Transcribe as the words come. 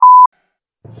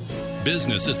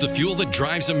Business is the fuel that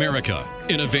drives America.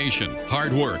 Innovation,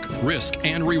 hard work, risk,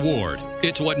 and reward.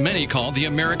 It's what many call the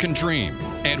American dream.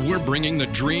 And we're bringing the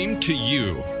dream to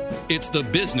you. It's the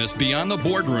Business Beyond the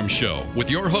Boardroom Show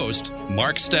with your host,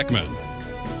 Mark Steckman.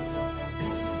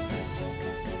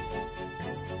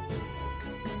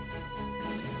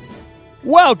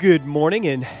 Well, good morning,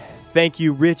 and thank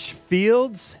you, Rich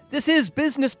Fields. This is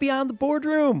Business Beyond the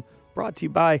Boardroom, brought to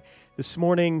you this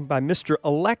morning by Mr.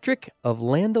 Electric of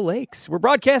Land O'Lakes. We're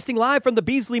broadcasting live from the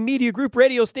Beasley Media Group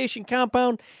radio station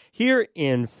compound here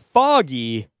in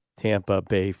foggy Tampa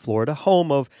Bay, Florida,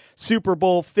 home of Super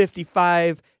Bowl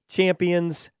 55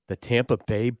 champions, the Tampa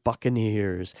Bay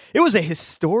Buccaneers. It was a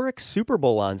historic Super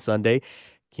Bowl on Sunday.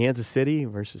 Kansas City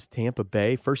versus Tampa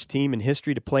Bay, first team in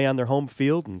history to play on their home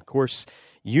field. And, of course,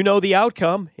 you know the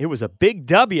outcome. It was a big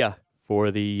W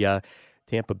for the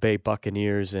Tampa Bay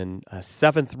Buccaneers and a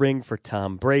seventh ring for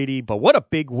Tom Brady. But what a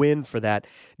big win for that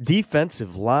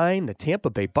defensive line. The Tampa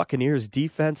Bay Buccaneers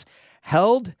defense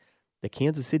held the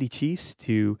Kansas City Chiefs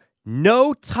to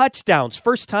no touchdowns.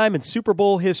 First time in Super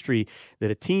Bowl history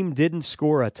that a team didn't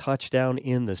score a touchdown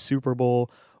in the Super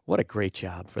Bowl. What a great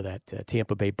job for that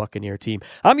Tampa Bay Buccaneer team.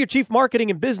 I'm your Chief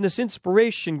Marketing and Business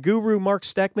Inspiration Guru, Mark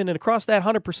Steckman, and across that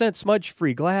 100%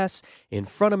 smudge-free glass in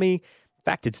front of me, in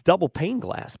fact, it's double pane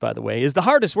glass, by the way, is the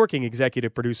hardest working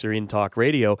executive producer in talk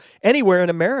radio, anywhere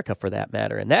in America for that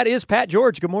matter, and that is Pat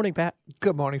George. Good morning, Pat.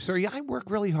 Good morning, sir. Yeah, I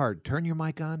work really hard. Turn your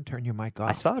mic on, turn your mic off.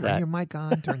 I saw that. Turn your mic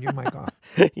on, turn your mic off.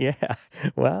 Yeah.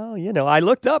 Well, you know, I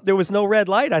looked up. There was no red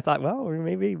light. I thought, well,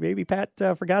 maybe Pat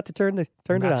forgot to turn it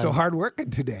on. Not so hard working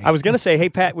today. I was going to say, hey,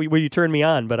 Pat, will you turn me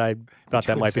on? But I thought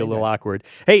that might be a little awkward.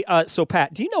 Hey, so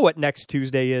Pat, do you know what next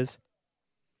Tuesday is?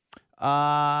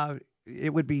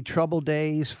 It would be trouble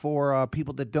days for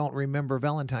people that don't remember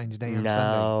Valentine's Day on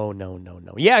Sunday.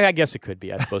 No. Yeah, I guess it could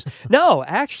be, I suppose. No,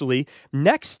 actually,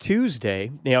 next Tuesday,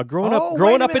 you know,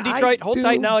 growing up in Detroit, hold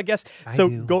tight now, I guess.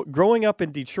 Growing up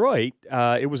in Detroit,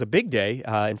 it was a big day.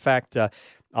 In fact,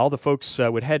 all the folks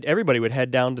everybody would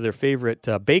head down to their favorite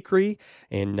bakery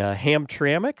in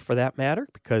Hamtramck, for that matter,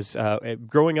 because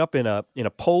growing up in a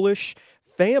Polish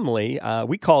family,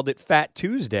 we called it Fat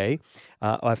Tuesday.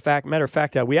 Matter of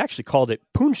fact, we actually called it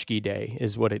Punchki Day,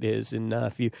 is what it is. And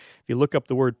if you look up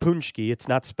the word Punchki, it's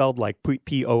not spelled like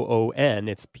P-O-O-N.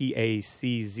 It's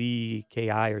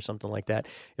P-A-C-Z-K-I or something like that.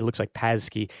 It looks like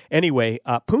Pazki. Anyway,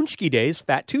 Punchki Day is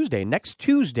Fat Tuesday. Next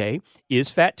Tuesday is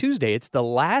Fat Tuesday. It's the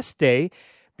last day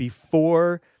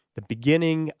before the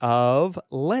beginning of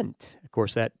Lent. Of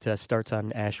course, that starts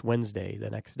on Ash Wednesday, the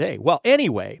next day. Well,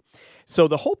 anyway, so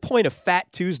the whole point of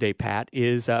Fat Tuesday, Pat,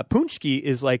 is Punchki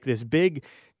is like this big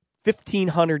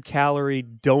 1,500-calorie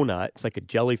donut. It's like a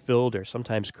jelly-filled or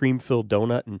sometimes cream-filled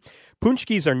donut. And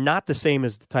Punchkis are not the same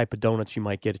as the type of donuts you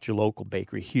might get at your local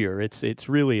bakery here. It's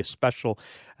really a special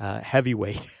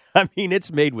heavyweight. I mean,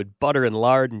 it's made with butter and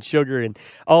lard and sugar, and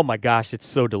oh my gosh, it's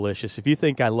so delicious. If you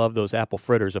think I love those apple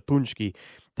fritters, a Punchki,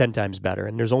 10 times better.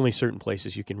 And there's only certain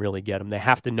places you can really get them. They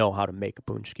have to know how to make a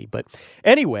Punchki. But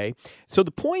anyway, so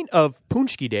the point of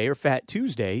Punchki Day or Fat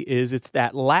Tuesday is it's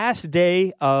that last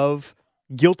day of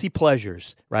guilty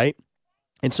pleasures, right?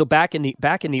 And so back in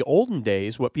the olden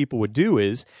days, what people would do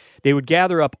is they would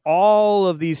gather up all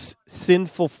of these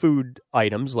sinful food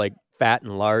items like fat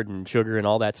and lard and sugar and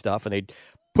all that stuff, and they'd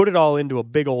put it all into a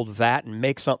big old vat and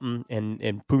make something,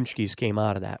 and Punchkis came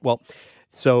out of that. Well,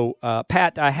 so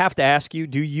Pat, I have to ask you,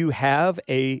 do you have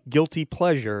a guilty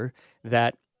pleasure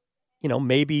that, you know,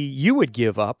 maybe you would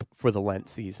give up for the Lent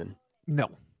season? No.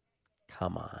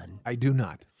 Come on. I do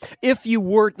not. If you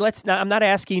were, I'm not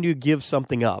asking you to give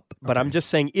something up, but I'm just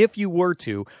saying if you were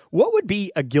to, what would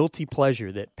be a guilty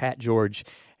pleasure that Pat George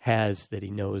has that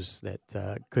he knows that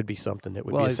could be something that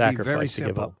would be a sacrifice to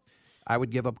give up? I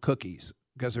would give up cookies.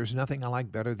 Because there's nothing I like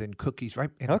better than cookies, right?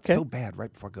 And it's so bad right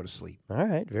before I go to sleep. All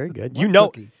right, very good.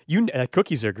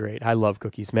 Cookies are great. I love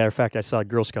cookies. Matter of fact, I saw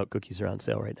Girl Scout cookies are on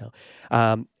sale right now.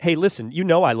 Hey, listen, you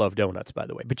know I love donuts, by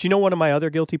the way. But you know one of my other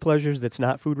guilty pleasures that's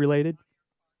not food related?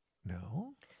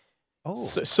 No. Oh.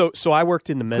 So I worked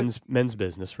in the men's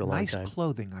business for a long time. Nice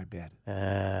clothing, I bet.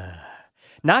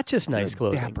 Not just nice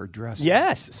clothing. Dapper dress.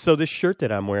 Yes. So this shirt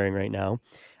that I'm wearing right now,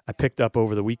 I picked up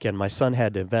over the weekend. My son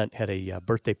had a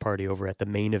birthday party over at the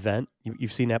Main Event.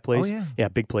 You've seen that place? Oh, yeah. Yeah,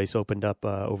 big place opened up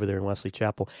over there in Wesley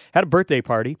Chapel. Had a birthday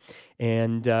party,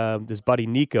 and this buddy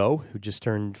Nico, who just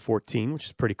turned 14, which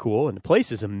is pretty cool, and the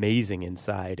place is amazing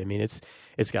inside. I mean,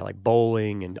 it's got like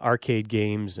bowling and arcade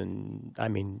games, and I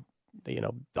mean, you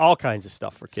know, all kinds of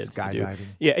stuff for kids to do. Skydiving.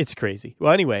 Yeah, it's crazy.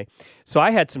 Well, anyway, so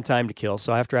I had some time to kill.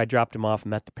 So after I dropped him off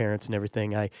and met the parents and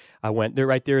everything, I went there.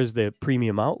 Right there is the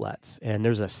Premium Outlets, and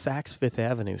there's a Saks Fifth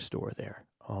Avenue store there.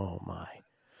 Oh, my.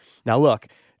 Now, look,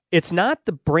 it's not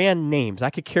the brand names. I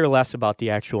could care less about the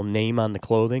actual name on the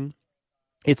clothing.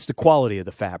 It's the quality of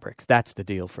the fabrics. That's the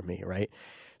deal for me, right?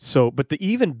 So, but the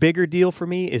even bigger deal for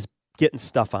me is getting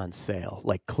stuff on sale,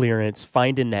 like clearance,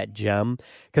 finding that gem.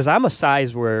 Because I'm a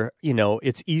size where,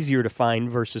 it's easier to find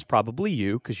versus probably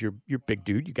you, because you're a big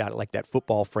dude. You got it like that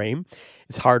football frame.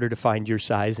 It's harder to find your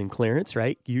size in clearance,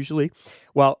 right? Usually.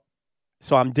 Well,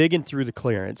 so I'm digging through the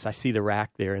clearance. I see the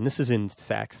rack there, and this is in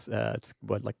Saks. It's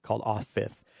called Off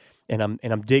Fifth. And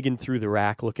I'm digging through the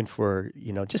rack looking for,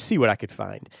 just see what I could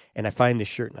find. And I find this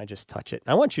shirt and I just touch it.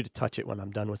 And I want you to touch it when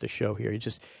I'm done with the show here.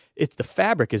 It's the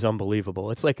fabric is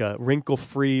unbelievable. It's like a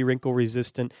wrinkle-free,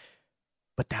 wrinkle-resistant.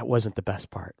 But that wasn't the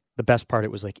best part. The best part,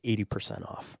 it was like 80%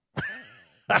 off.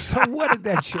 So what did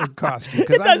that shirt cost you?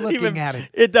 Because I'm looking at it.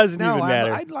 It doesn't even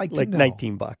matter. I'd like to know.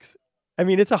 $19. I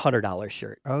mean, it's $100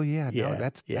 shirt. Oh yeah,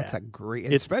 that's a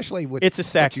great, especially with it's a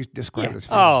Saks. What you described as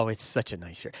oh, it's such a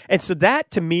nice shirt. And so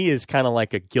that to me is kind of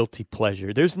like a guilty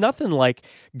pleasure. There's nothing like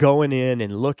going in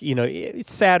and look.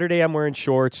 It's Saturday. I'm wearing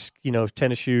shorts.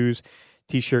 Tennis shoes,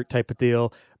 t-shirt type of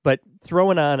deal. But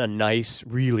throwing on a nice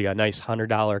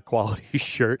 $100 quality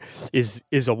shirt is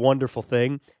a wonderful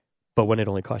thing. But when it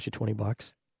only costs you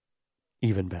 $20.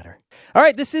 Even better. All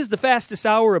right, this is the fastest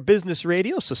hour of business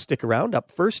radio, so stick around. Up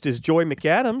first is Joy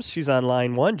McAdams. She's on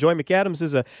line one. Joy McAdams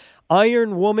is a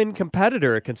Iron Woman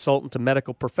competitor, a consultant to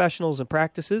medical professionals and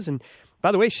practices. And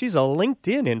by the way, she's a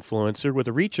LinkedIn influencer with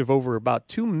a reach of over about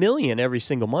 2 million every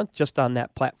single month just on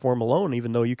that platform alone,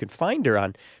 even though you can find her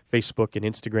on Facebook and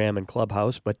Instagram and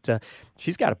Clubhouse. But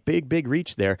she's got a big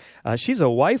reach there. She's a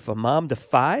wife, a mom to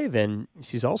 5, and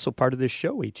she's also part of this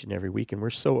show each and every week, and we're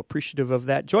so appreciative of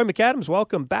that. Joy McAdams,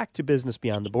 welcome back to Business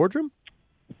Beyond the Boardroom.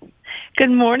 Good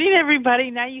morning,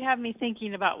 everybody. Now you have me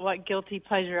thinking about what guilty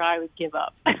pleasure I would give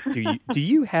up. Do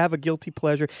you have a guilty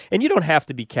pleasure? And you don't have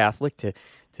to be Catholic to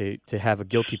have a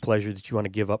guilty pleasure that you want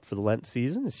to give up for the Lent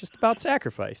season. It's just about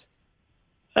sacrifice.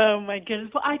 Oh, my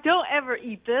goodness. Well, I don't ever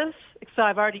eat this, so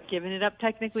I've already given it up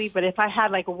technically. But if I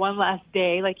had like one last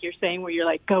day, like you're saying, where you're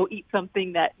like, go eat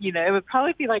something that, it would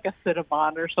probably be like a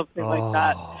Cinnabon or something like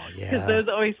that. Because those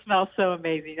always smell so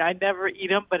amazing. I never eat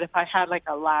them, but if I had like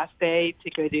a last day to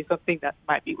go do something, that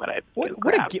might be what I'd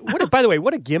grab. By the way,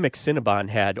 what a gimmick Cinnabon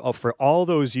had for all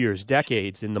those years,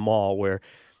 decades in the mall where,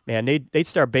 man, they'd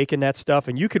start baking that stuff,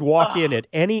 and you could walk in at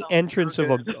any entrance of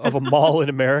a mall in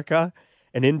America,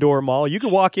 an indoor mall. You could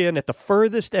walk in at the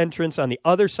furthest entrance on the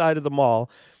other side of the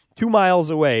mall, 2 miles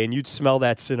away, and you'd smell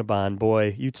that Cinnabon.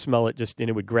 Boy, you'd smell it and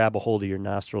it would grab a hold of your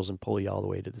nostrils and pull you all the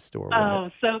way to the store. Oh,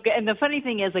 so good. And the funny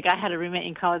thing is, I had a roommate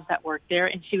in college that worked there,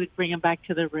 and she would bring them back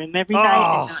to the room every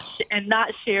night and not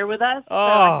share with us. So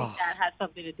I think that had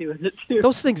something to do with it, too.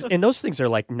 Those things are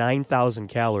like 9,000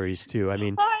 calories, too. I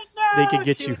mean, they could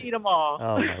get you. Eat them all.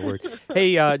 Oh, my word.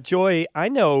 Hey, Joy, I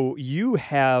know you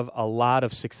have a lot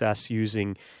of success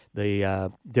using the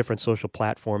different social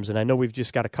platforms, and I know we've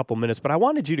just got a couple minutes, but I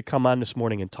wanted you to come on this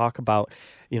morning and talk about,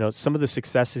 some of the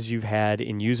successes you've had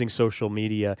in using social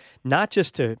media, not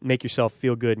just to make yourself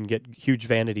feel good and get huge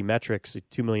vanity metrics,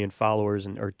 2 million followers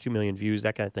or 2 million views,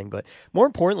 that kind of thing, but more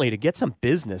importantly, to get some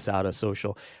business out of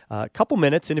social. A couple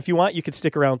minutes, and if you want, you could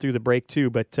stick around through the break too,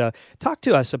 but talk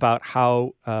to us about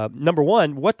how, number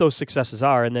one, what those successes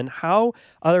are, and then how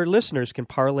other listeners can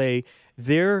parlay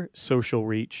their social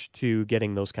reach to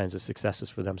getting those kinds of successes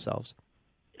for themselves.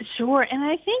 Sure. And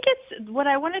I think it's what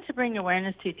I wanted to bring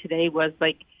awareness to today was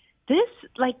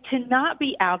to not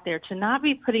be out there, to not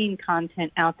be putting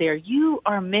content out there. You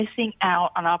are missing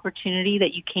out on opportunity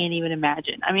that you can't even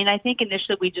imagine. I mean, I think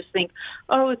initially we just think,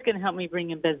 it's going to help me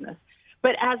bring in business.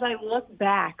 But as I look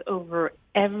back over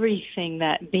everything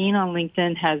that being on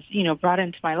LinkedIn has, brought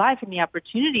into my life and the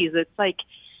opportunities,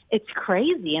 it's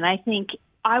crazy. And I think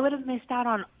I would have missed out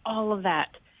on all of that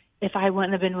if I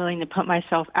wouldn't have been willing to put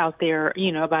myself out there,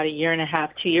 about 1.5 years,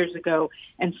 2 years ago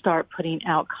and start putting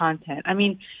out content. I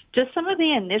mean, just some of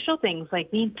the initial things like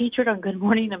being featured on Good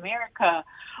Morning America,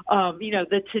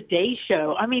 the Today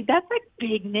Show. I mean, that's like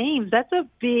big names. That's a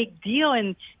big deal.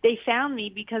 And they found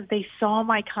me because they saw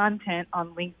my content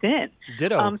on LinkedIn.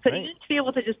 Ditto. So right. even to be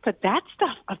able to just put that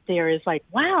stuff up there is like,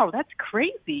 wow, that's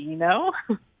crazy,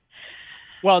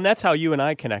 Well, and that's how you and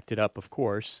I connected up, of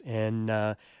course.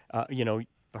 And,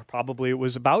 probably it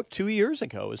was about 2 years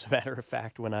ago, as a matter of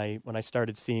fact, when I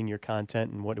started seeing your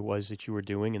content and what it was that you were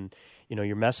doing. And,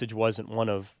 your message wasn't one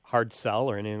of hard sell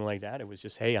or anything like that. It was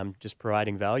just, hey, I'm just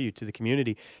providing value to the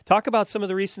community. Talk about some of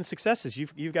the recent successes.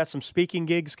 You've got some speaking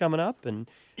gigs coming up.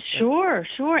 Sure.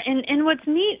 And what's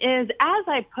neat is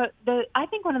I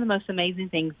think one of the most amazing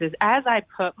things is as I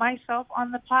put myself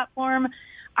on the platform,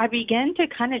 I began to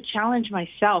kind of challenge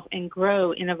myself and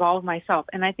grow and evolve myself.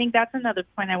 And I think that's another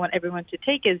point I want everyone to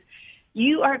take is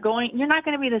you're not going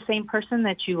to be the same person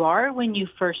that you are when you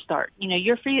first start. You know,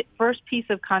 your first piece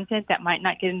of content that might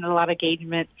not get a lot of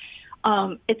engagement,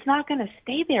 it's not going to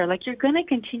stay there. Like, you're going to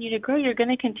continue to grow. You're going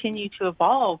to continue to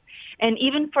evolve. And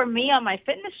even for me on my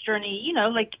fitness journey, you know,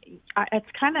 like, it's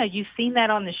kind of, you've seen that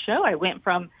on the show. I went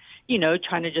from, you know,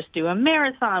 trying to just do a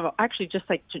marathon, actually just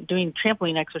like doing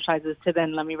trampoline exercises, to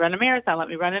then let me run a marathon, let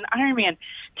me run an Ironman,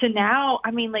 to now,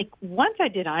 I mean, like, once I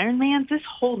did Ironmans, this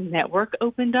whole network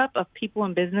opened up of people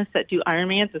in business that do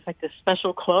Ironmans. It's like this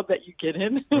special club that you get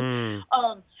in.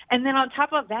 And then on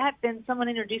top of that, then someone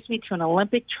introduced me to an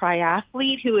Olympic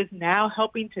triathlete who is now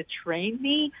helping to train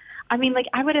me. I mean, like,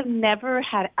 I would have never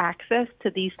had access to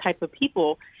these type of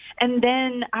people. And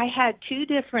then I had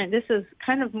this is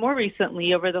kind of more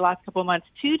recently over the last couple of months,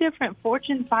 2 different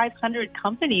Fortune 500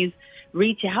 companies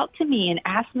reach out to me and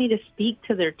ask me to speak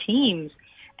to their teams.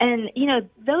 And, you know,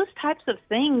 those types of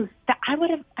things that I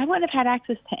wouldn't have had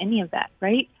access to any of that,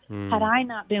 right? Had I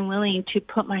not been willing to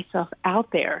put myself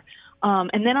out there.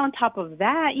 And then on top of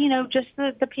that, you know, just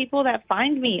the people that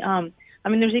find me, I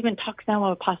mean, there's even talks now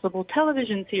of a possible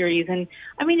television series. And,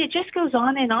 I mean, it just goes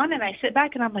on. And I sit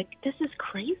back and I'm like, this is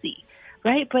crazy,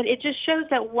 right? But it just shows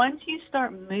that once you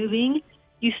start moving,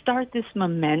 you start this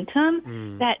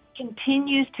momentum that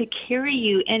continues to carry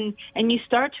you. And you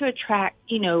start to attract,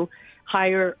 you know,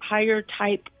 higher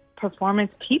type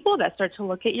performance people that start to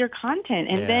look at your content.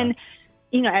 And then,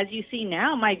 you know, as you see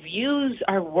now, my views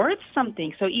are worth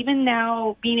something. So even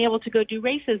now, being able to go do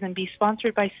races and be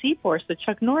sponsored by Seaforce, the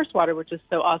Chuck Norris water, which is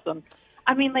so awesome.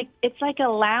 I mean, like, it's like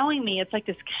allowing me, it's like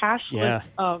this cashless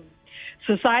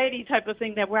society type of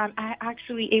thing that where I'm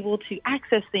actually able to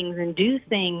access things and do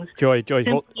things. Joy,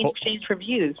 in exchange for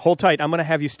views. Hold tight. I'm going to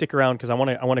have you stick around because I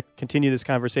want to continue this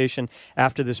conversation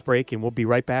after this break, and we'll be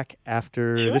right back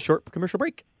after the short commercial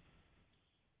break.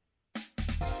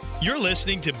 You're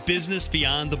listening to Business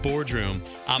Beyond the Boardroom.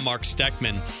 I'm Mark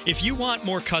Steckman. If you want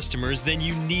more customers, then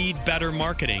you need better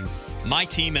marketing. My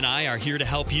team and I are here to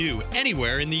help you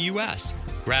anywhere in the U.S.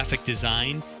 Graphic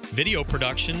design, video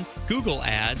production, Google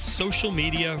Ads, social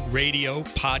media, radio,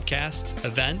 podcasts,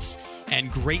 events,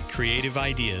 and great creative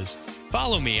ideas.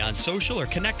 Follow me on social or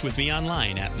connect with me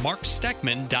online at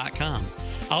marksteckman.com.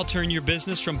 I'll turn your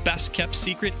business from best kept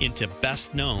secret into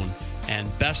best known,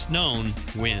 and best known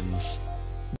wins.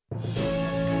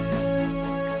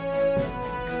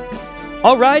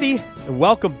 All righty, and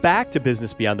welcome back to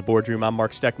Business Beyond the Boardroom. I'm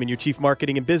Mark Steckman, your Chief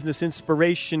Marketing and Business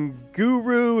Inspiration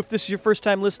Guru. If this is your first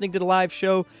time listening to the live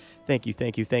show, thank you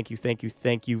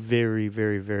very,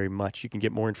 very, very much. You can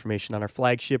get more information on our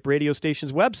flagship radio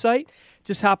station's website.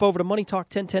 Just hop over to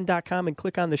moneytalk1010.com and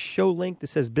click on the show link that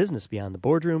says Business Beyond the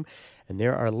Boardroom. And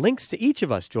there are links to each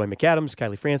of us, Joy McAdams,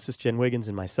 Kylie Francis, Jen Wiggins,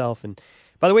 and myself. And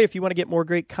by the way, if you want to get more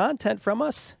great content from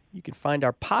us, you can find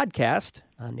our podcast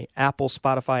on the Apple,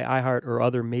 Spotify, iHeart, or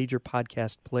other major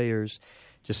podcast players.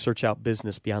 Just search out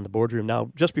Business Beyond the Boardroom.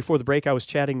 Now, just before the break, I was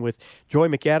chatting with Joy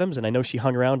McAdams, and I know she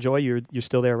hung around. Joy, you're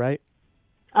still there, right?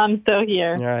 I'm still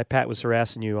here. All right, Pat was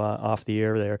harassing you off the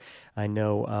air there. I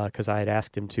know because I had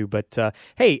asked him to. But,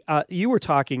 hey, you were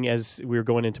talking as we were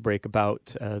going into break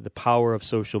about the power of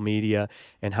social media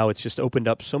and how it's just opened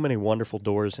up so many wonderful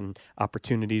doors and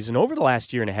opportunities. And over the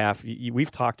last year and a half,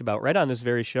 we've talked about right on this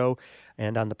very show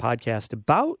and on the podcast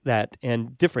about that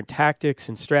and different tactics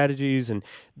and strategies. And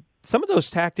some of those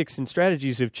tactics and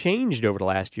strategies have changed over the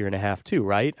last year and a half too,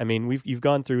 right? I mean, you've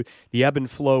gone through the ebb and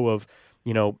flow of,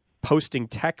 you know, posting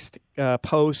text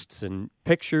posts and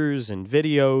pictures and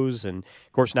videos. And,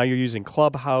 of course, now you're using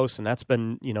Clubhouse, and that's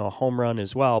been, you know, a home run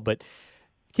as well. But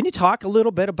can you talk a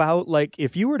little bit about, like,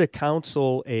 if you were to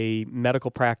counsel a medical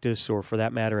practice or, for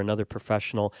that matter, another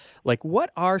professional, like,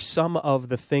 what are some of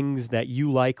the things that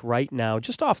you like right now,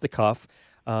 just off the cuff,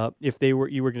 if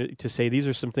you were to say these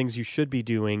are some things you should be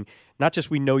doing, not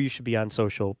just we know you should be on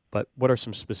social, but what are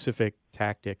some specific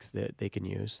tactics that they can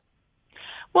use?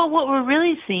 Well, what we're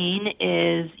really seeing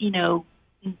is, you know,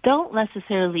 don't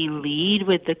necessarily lead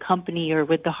with the company or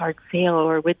with the hard sale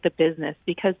or with the business,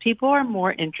 because people are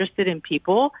more interested in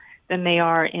people than they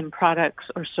are in products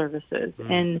or services.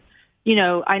 And, you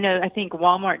know, I think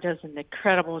Walmart does an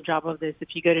incredible job of this. If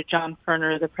you go to John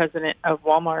Furner, the president of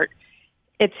Walmart,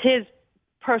 it's his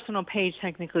personal page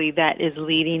technically that is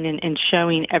leading and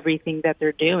showing everything that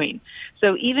they're doing.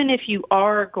 So even if you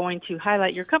are going to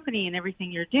highlight your company and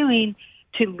everything you're doing,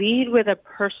 to lead with a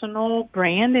personal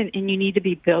brand, and you need to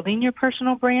be building your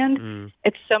personal brand,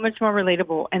 it's so much more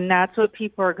relatable. And that's what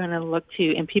people are going to look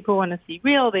to. And people want to see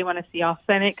real. They want to see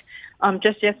authentic.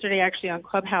 Just yesterday, actually, on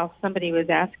Clubhouse,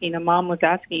 a mom was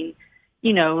asking,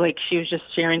 you know, like she was just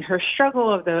sharing her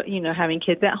struggle of having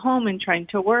kids at home and trying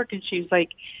to work. And she was like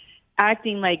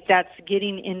acting like that's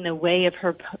getting in the way of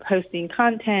her posting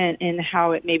content and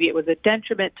how maybe it was a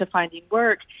detriment to finding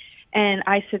work. And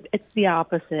I said, it's the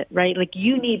opposite, right? Like,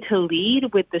 you need to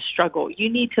lead with the struggle. You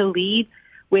need to lead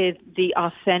with the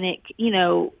authentic, you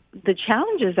know, the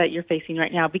challenges that you're facing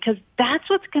right now, because that's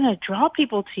what's going to draw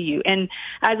people to you. And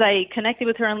as I connected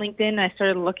with her on LinkedIn, I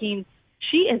started looking,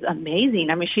 she is amazing.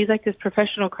 I mean, she's like this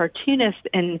professional cartoonist,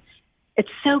 and it's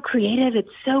so creative. It's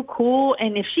so cool.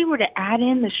 And if she were to add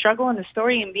in the struggle and the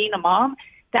story and being a mom,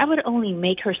 that would only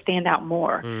make her stand out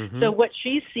more. So what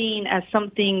she's seen as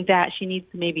something that she needs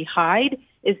to maybe hide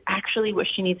is actually what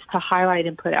she needs to highlight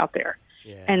and put out there.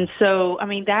 Yeah. And so, I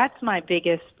mean, that's my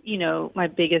biggest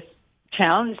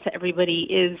challenge to everybody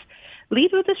is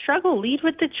lead with the struggle, lead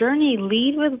with the journey,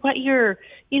 lead with what you're,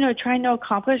 you know, trying to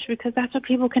accomplish, because that's what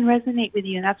people can resonate with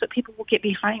you, and that's what people will get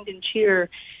behind and cheer.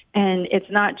 And it's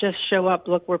not just show up,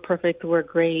 look, we're perfect, we're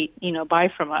great, you know, buy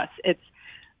from us. It's,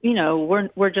 you know,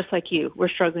 we're just like you. We're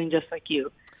struggling just like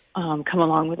you. Come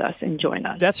along with us and join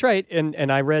us. That's right.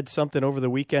 And I read something over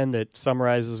the weekend that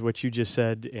summarizes what you just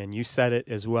said, and you said it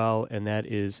as well, and that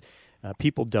is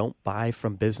people don't buy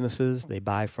from businesses, they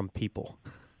buy from people.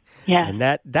 Yeah. And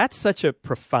that's such a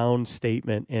profound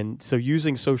statement. And so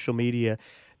using social media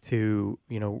to,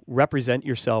 you know, represent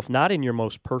yourself, not in your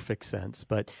most perfect sense,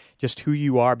 but just who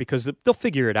you are, because they'll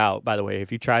figure it out, by the way,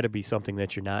 if you try to be something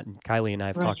that you're not. And Kylie and I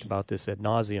have talked about this ad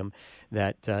nauseum,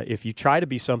 that if you try to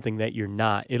be something that you're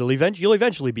not, you'll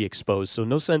eventually be exposed. So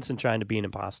no sense in trying to be an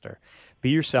imposter.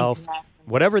 Be yourself,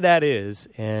 whatever that is,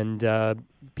 and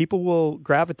people will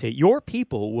gravitate. Your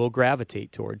people will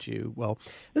gravitate towards you. Well,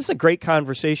 this is a great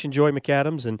conversation, Joy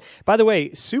McAdams. And by the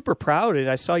way, super proud. And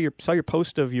I saw your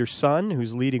post of your son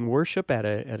who's leading worship at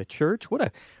a church. What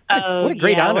a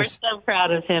great honor. We're so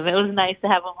proud of him. It was nice to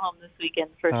have him home this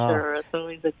weekend for sure. It's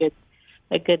always a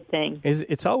good thing.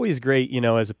 It's always great, you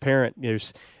know, as a parent.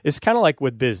 It's kind of like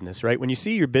with business, right? When you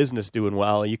see your business doing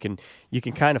well, you can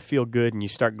kind of feel good and you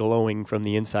start glowing from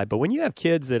the inside. But when you have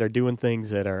kids that are doing things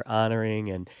that are honoring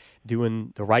and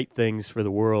doing the right things for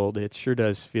the world, it sure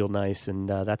does feel nice, and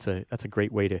that's a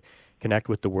great way to connect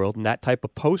with the world. And that type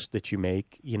of post that you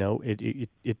make, you know,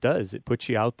 it does. It puts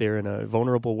you out there in a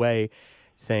vulnerable way,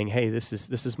 saying, "Hey, this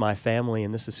is my family,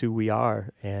 and this is who we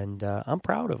are, and I'm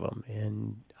proud of them."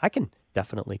 And I can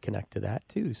definitely connect to that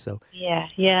too. So yeah,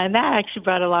 and that actually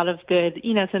brought a lot of good.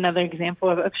 You know, it's another example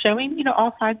of showing, you know,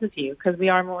 all sides of you, because we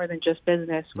are more than just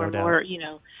business. We're more, you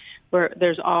know,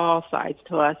 there's all sides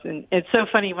to us. And it's so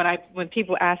funny when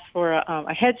people ask for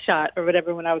a headshot or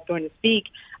whatever when I was going to speak,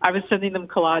 I was sending them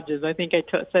collages. I think I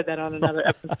said that on another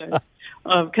episode,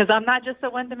 because I'm not just a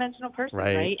one-dimensional person,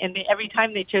 right? And every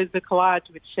time they chose the collage,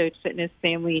 which showed fitness,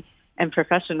 family, and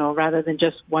professional rather than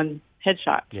just one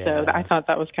headshot. Yeah. So I thought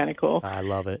that was kind of cool. I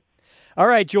love it. All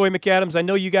right, Joy McAdams, I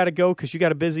know you got to go because you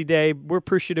got a busy day. We're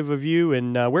appreciative of you.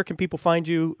 And where can people find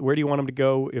you? Where do you want them to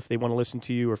go if they want to listen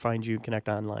to you or find you, connect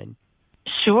online?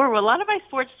 Sure. Well, a lot of my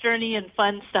sports journey and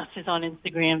fun stuff is on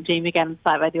Instagram, J McAdams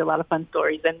 5. I do a lot of fun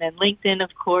stories. And then LinkedIn,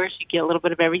 of course, you get a little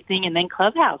bit of everything. And then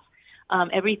Clubhouse.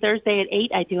 Every Thursday at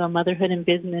 8, I do a motherhood and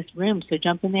business room. So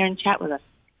jump in there and chat with us.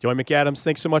 Joy McAdams,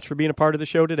 thanks so much for being a part of the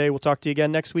show today. We'll talk to you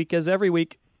again next week, as every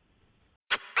week.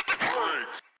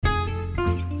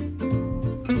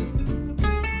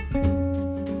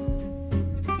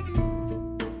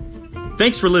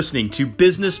 Thanks for listening to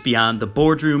Business Beyond the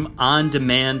Boardroom On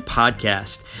Demand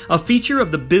podcast, a feature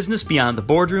of the Business Beyond the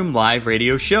Boardroom live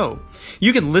radio show.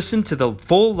 You can listen to the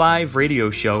full live radio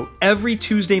show every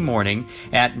Tuesday morning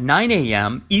at 9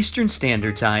 a.m. Eastern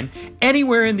Standard Time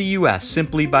anywhere in the U.S.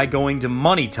 simply by going to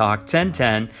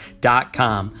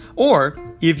moneytalk1010.com. Or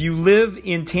if you live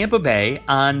in Tampa Bay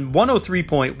on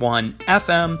 103.1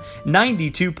 FM,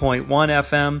 92.1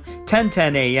 FM,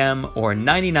 1010 AM, or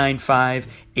 99.5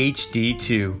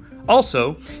 HD2.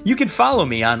 Also, you can follow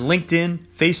me on LinkedIn,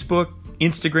 Facebook,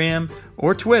 Instagram,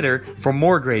 or Twitter for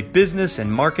more great business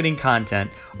and marketing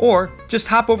content, or just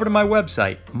hop over to my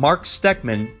website,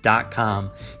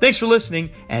 marksteckman.com. Thanks for listening,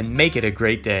 and make it a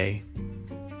great day.